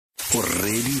o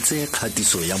reditse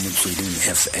kgatiso ya Motsweding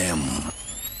FM.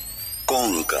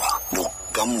 Konka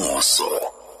bokamoso.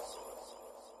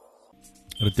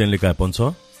 Re teng le kae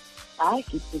Pontsho?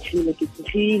 Ke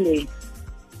tsogile.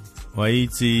 Wa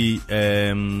itse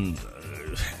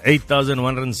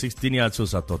 8,116 ya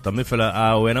tsosa tota mme fela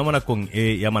a wena mo nakong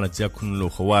e ya malatsi ya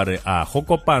khunologo wa re a go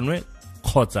kopanwe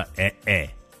kgotsa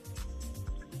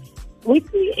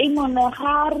Witse e mona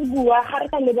ga re bua ga re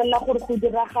ka lebella gore go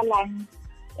diragalang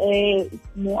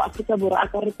mo Afrika Borwa a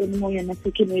ka re tsene mo yona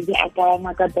sekemedi a ka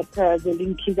ngaka Dr.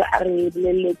 Zelinkiza a re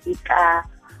boleletse ka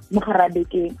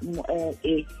mogarabeke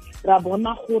ra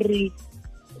bona gore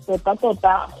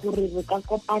tota gore re ka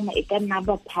kopana e ka nna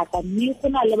bathata mme go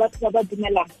na le batho ba ba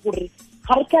dumelang gore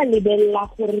ga re ka lebella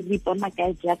gore re ipona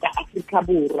ka jaaka Afrika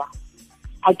Borwa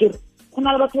a ke go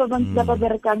na le batho ba bantsi ba ba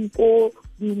berekang ko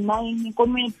di-mine ko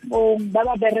metsong ba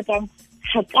ba berekang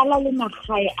kgakala le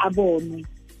magae a bone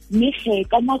mme ge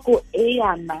ka nako e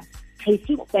yana ga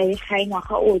ise go kae gae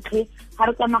ngwaga otlhe ga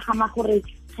re ka nagana gore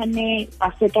gane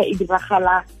paseka e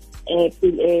diragala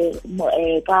mo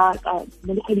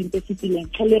dikgweding tse fetileng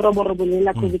ge leroborobo le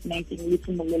la COVID-19 le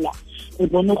simolola re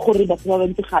bone gore batho ba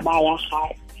bantsi ga ba ya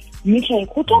gae mme ge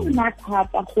go tla nna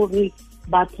thata gore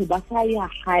batho ba sa ya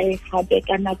gae gape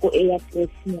ka nako e ya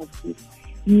Christmas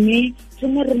mme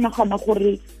tsone re nagana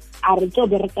gore a re tlo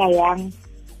bereka yang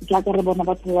jaaka re bona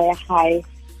batho ba ya gae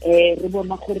re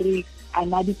bona gore a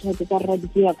na ditšhelete tsa rra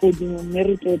di ya godimo mme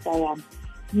re tlo tsayang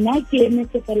nna ke eme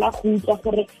se fela go utlwa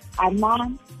gore a na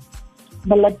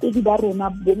balatedi ba rona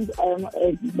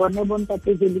bone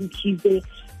bontate Zelinkiza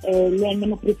le ene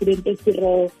mopresidente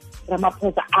Cyril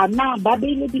Ramaphosa a na ba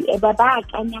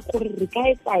akanya gore re ka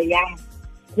etsa yang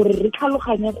gore re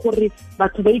tlhaloganye gore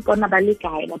batho ba ipona ba le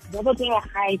kae batho ba ba ya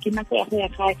gae ke nako ya go ya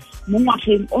gae mo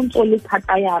ngwageng o ntse le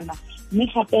thata yana mme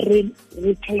gape re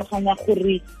tlhaloganya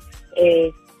gore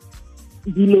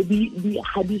dilo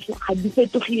ga di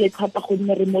fetogile thata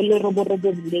gonne re mo leroborobo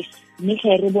le mme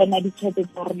ge re bona ditšhelete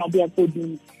tsa rona di ya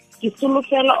godimo ke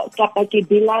solofela kapa ke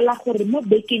belala gore mo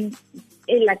bekeng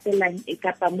e latelang e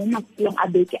kapa mo mafelong a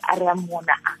beke a re a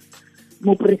mona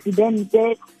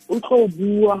mopresidente o tlo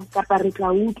bua kapa re tla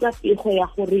utlwa pego ya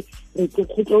gore re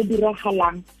go tlo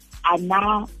diragalang a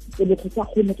na tsebe go sa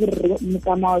kgone gore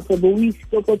motsamao tsebe o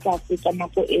isitse ko tlase ka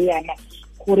nako e yana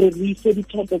gore re ise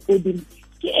ditšhelete ko godimo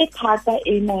ke e thata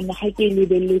e none ga ke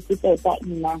lebeletse tota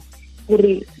nna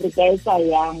gore re ka etsa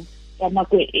yang ka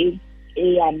nako e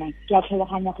yana ke a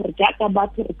tlhaloganya gore jaaka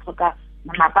batho re tlhoka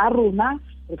malapa a rona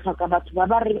re tlhoka batho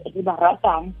ba re ba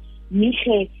ratang mme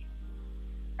ge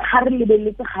ga re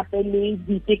lebeletse gape le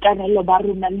boitekanelo ba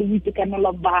rona le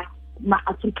boitekanelo ba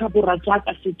ma-Afrika Borwa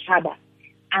jaaka setšhaba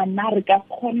a na re ka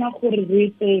kgona gore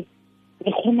re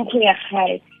kgone go ya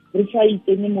gae re sa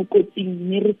itsenye mo kotsing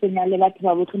mme re tsenya le batho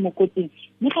ba botlhe mo kotsing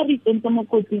mme ga re itsentse mo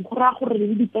kotsing go raya gore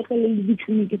le dipetlele le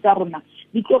ditleliniki tsa rona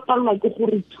di tlo palelwa ke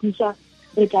gore thusa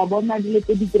re tla bona dilo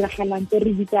tse di diragalang tse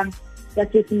re bitsang ka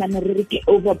seesemane re re ke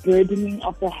overburdening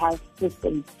of the health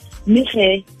system mme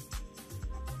ge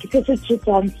ke se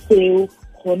tshetsang seo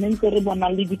gone ntse re bona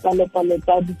le dipalopalo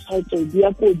tsa ditshwaetso di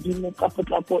ya godimo ka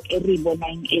potlako e re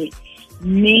bonang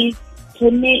mme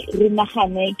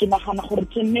ke nagana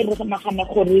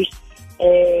gore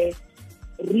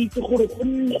re itse gore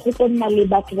go tlo nna le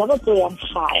batho ba ba tlo yang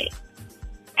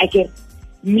gae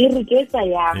mme re ke etsa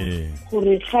yang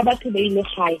gore ga batho ba ile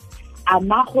gae a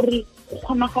na gore go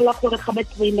kgonagala gore ga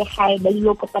batho ba ile gae ba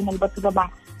ile kopana le batho ba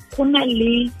bangwe go na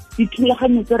le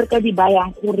dithulaganyo tse re ka di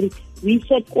bayang gore re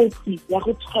ise kotsi ya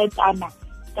go tshwaetsana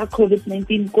ka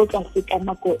COVID-19 ko tlase ka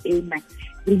nako ena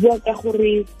re bua ka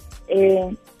gore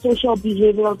social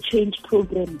behavioral change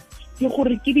program ke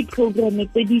gore ke di-program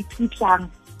tse di thusang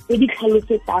tse di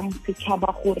tlhalosetsang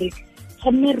setšhaba gore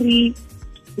tshwanne re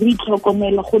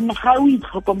itlhokomela gonne ga o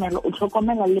itlhokomela o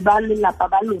tlhokomela le ba lelapa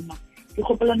ba lona ke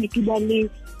gopola ne ke ba le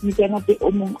moitseanape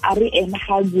o mongwe a re ene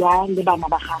ga a bua le bana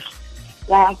ba gage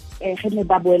ka ge ne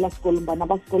ba boela sekolong bana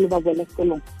ba sekolo ba boela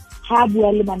sekolong ga a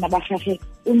bua le bana ba gage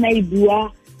o na e bua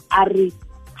a re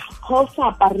ga o sa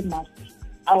apare mask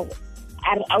a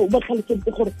o ba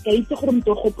tlhalosetse gore ka itse gore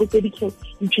motho o gopotse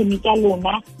ditšhomi tsa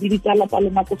lona le ditsala tsa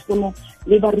lona ko sekolong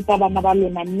le baruta bana ba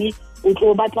lona mme o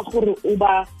tlo batla gore o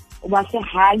ba se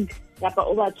hug kapa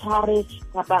o ba tshware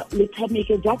kapa le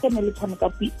tshameke jaaka ne le tshameka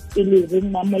pele re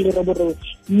nna mo leroborobo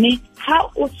mme ga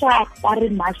o sa apare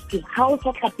mask ga o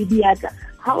sa tlhape diatla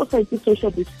ga o sa itse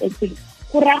social distancing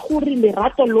go raya gore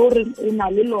lerato lo re o na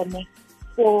le lone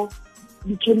for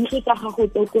ditšhomiso tsa gago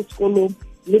tse ko sekolong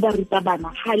le barutabana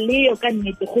ga leo ka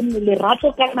nnete gonne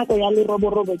lerato ka nako ya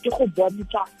leroborobo ke go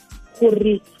bontsha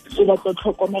gore o batla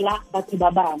tlhokomela batho ba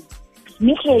bangwe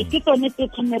mme ke tsone tse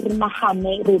tshwane re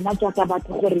nagane rona jaaka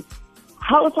batho gore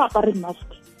ga o sa apare mask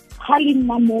ga le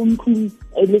nna mo ntlong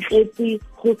le tletse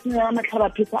go sena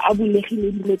matlhabaphefo a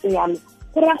bulegileng dilo tse yalo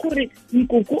go ra gore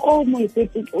nkoko o mo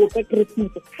etsetseng o ka Christmas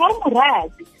ga o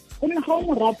morate gonne ga o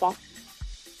morata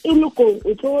e loko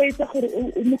o tlo etsa gore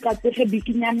o mo katsege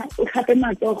bikinyana o tlhape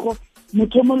matsogo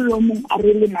motho mo lo mong a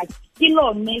re le mask ke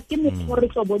lone ke motho re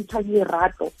tlo bontsha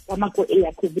lerato ka nako e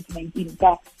ya COVID-19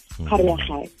 ka gare ya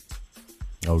gae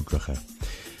utlwa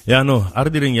ya no a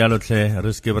re direng yalo tle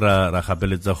re ske ra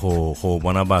gapeletsa go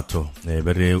bona batho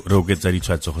be re oketsa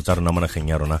ditshwaetsego tsa rona mo nageng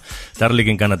ya rona tla re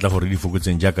lekeng kana tla gore di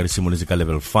fokotseng jaaka re simoletse ka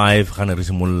level 5 gane re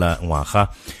simolla ngwaga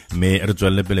mme re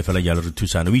tswelele pele fela yalo re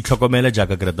thusana o itlhokomele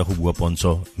jaaka ke rata go bua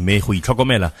Pontsho mme go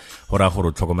itlhokomela go ra gore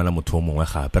o tlhokomela motho o mongwe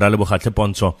gape ra le bogatlhe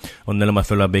Pontsho o nne le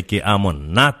mafelo a beke a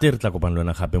monate re tla kopana le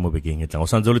wena gape mo bekeng e tlang o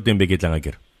santse o le teng beke e tlang a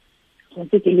kere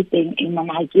ke le teng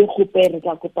mama ke gope re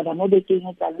tla kopana mo bekeng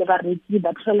tsa le bareki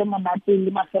ba tlhole monate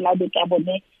le mafela a beke a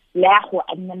bone le a go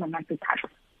a nne monate thata.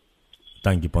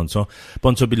 Thank you Pontsho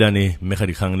Pilane mme ga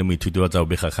digang le moithuti wa tsa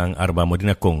obegagang a re ba mo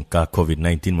dinakong ka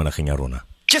COVID-19 mo nageng ya rona.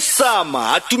 Ke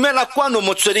sama a tumela kwano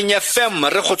motsweding FM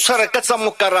re go tshwara ka tsa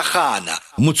mokaragana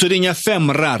motsweding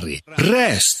FM ra re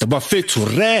rest ba fethu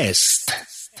rest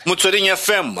motsweding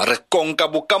FM re konka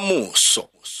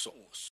bokamoso.